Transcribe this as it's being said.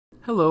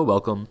Hello,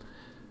 welcome.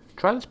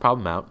 Try this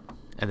problem out,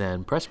 and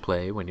then press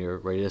play when you're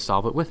ready to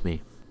solve it with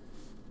me.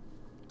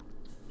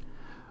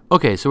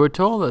 Okay, so we're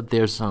told that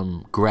there's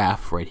some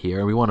graph right here,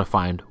 and we want to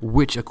find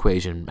which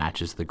equation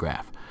matches the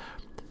graph.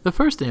 The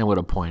first thing I want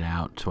to point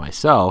out to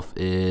myself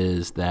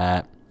is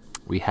that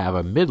we have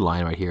a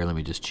midline right here. Let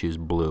me just choose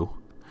blue.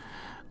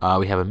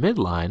 We have a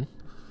midline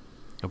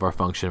of our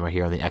function right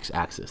here on the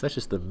x-axis. That's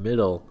just the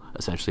middle,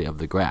 essentially, of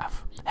the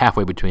graph.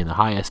 Halfway between the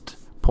highest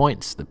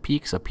points, the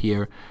peaks up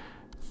here,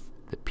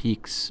 the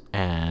peaks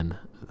and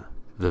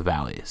the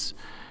valleys.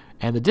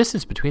 And the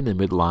distance between the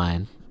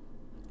midline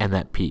and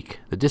that peak,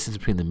 the distance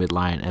between the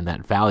midline and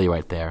that valley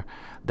right there,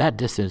 that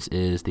distance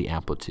is the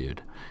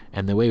amplitude.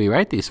 And the way we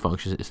write these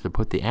functions is to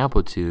put the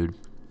amplitude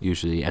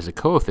usually as a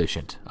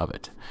coefficient of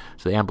it.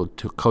 So the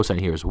amplitude cosine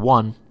here is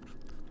 1.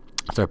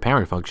 That's our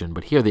parent function,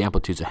 but here the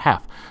amplitude's a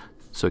half.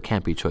 So it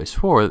can't be choice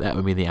 4. That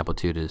would mean the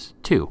amplitude is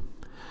 2.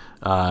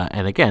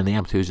 And again, the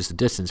amplitude is just the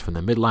distance from the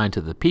midline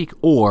to the peak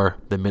or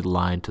the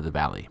midline to the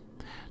valley,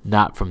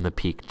 not from the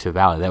peak to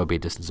valley. That would be a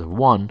distance of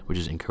 1, which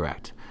is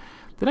incorrect.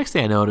 The next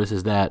thing I notice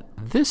is that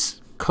this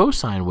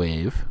cosine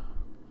wave,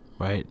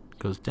 right,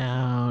 goes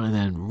down and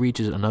then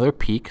reaches another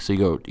peak. So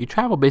you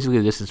travel basically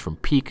the distance from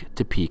peak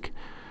to peak.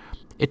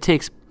 It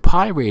takes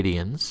pi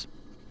radians,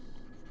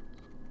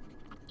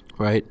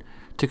 right,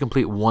 to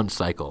complete one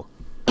cycle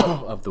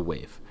of the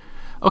wave.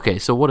 Okay,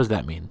 so what does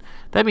that mean?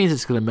 That means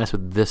it's going to mess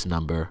with this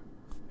number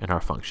in our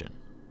function,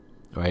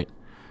 right?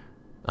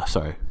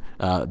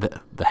 The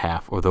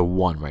half, or the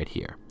 1 right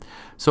here.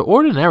 So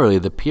ordinarily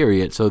the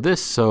period,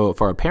 so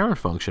for our parent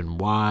function,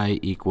 y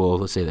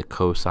equals, let's say, the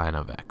cosine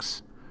of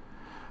x.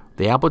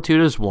 The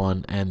amplitude is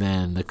 1, and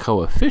then the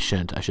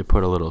coefficient, I should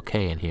put a little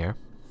k in here.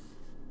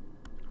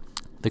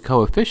 The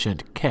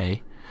coefficient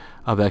k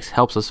of x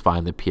helps us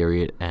find the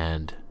period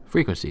and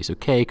frequency. So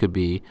k could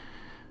be,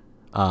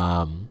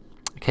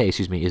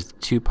 is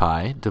 2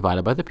 pi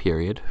divided by the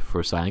period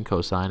for sine and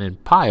cosine,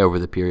 and pi over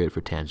the period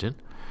for tangent.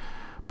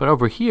 But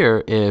over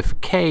here, if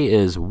k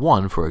is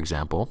 1, for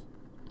example,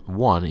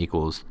 1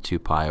 equals 2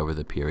 pi over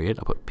the period.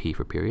 I'll put p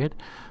for period.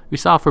 We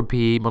solve for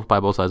p, multiply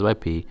both sides by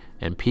p,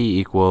 and p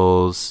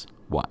equals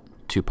what?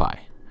 2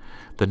 pi.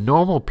 The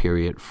normal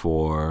period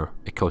for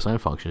a cosine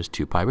function is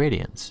 2 pi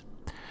radians.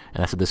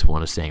 And that's what this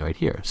one is saying right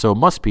here. So it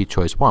must be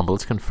choice 1, but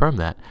let's confirm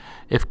that.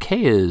 If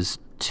k is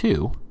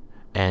 2,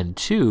 and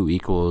 2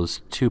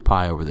 equals 2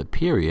 pi over the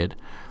period,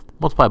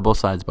 multiply both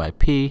sides by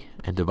p,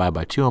 and divide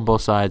by 2 on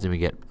both sides, and we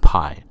get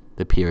pi.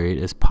 The period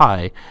is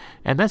pi,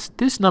 and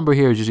this number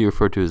here is usually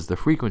referred to as the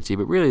frequency,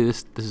 but really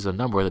this is a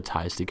number that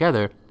ties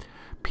together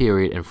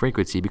period and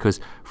frequency, because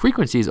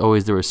frequency is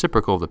always the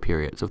reciprocal of the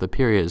period. So if the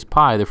period is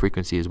pi, the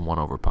frequency is 1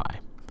 over pi.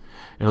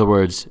 In other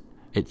words,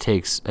 it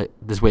takes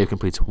this wave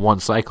completes one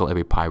cycle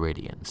every pi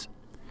radians.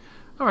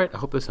 All right, I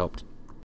hope this helped.